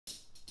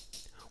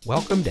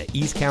Welcome to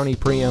East County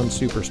Pre-Owned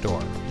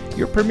Superstore,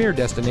 your premier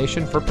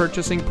destination for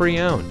purchasing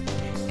pre-owned.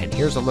 And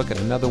here's a look at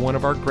another one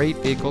of our great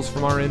vehicles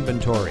from our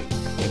inventory.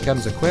 It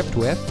comes equipped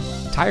with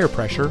tire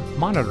pressure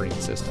monitoring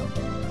system,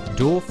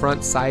 dual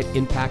front side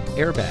impact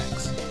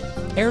airbags,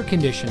 air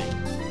conditioning,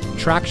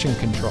 traction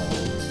control,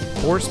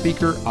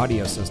 4-speaker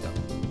audio system,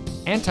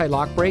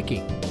 anti-lock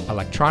braking,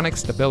 electronic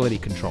stability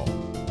control,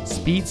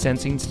 speed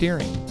sensing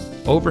steering,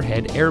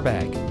 overhead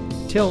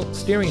airbag, tilt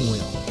steering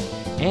wheel,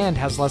 and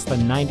has less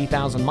than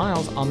 90,000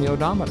 miles on the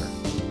odometer.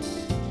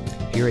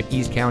 Here at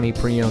East County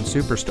Pre-Owned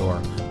Superstore,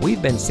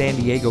 we've been San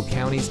Diego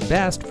County's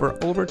best for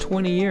over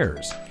 20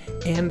 years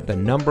and the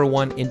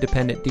 #1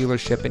 independent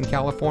dealership in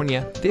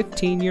California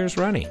 15 years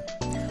running.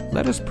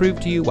 Let us prove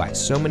to you why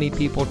so many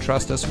people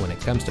trust us when it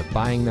comes to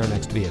buying their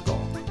next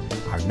vehicle.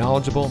 Our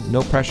knowledgeable,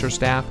 no-pressure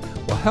staff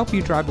will help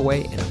you drive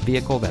away in a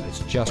vehicle that is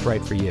just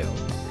right for you.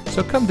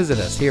 So come visit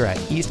us here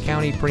at East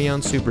County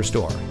Pre-Owned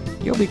Superstore.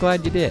 You'll be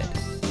glad you did.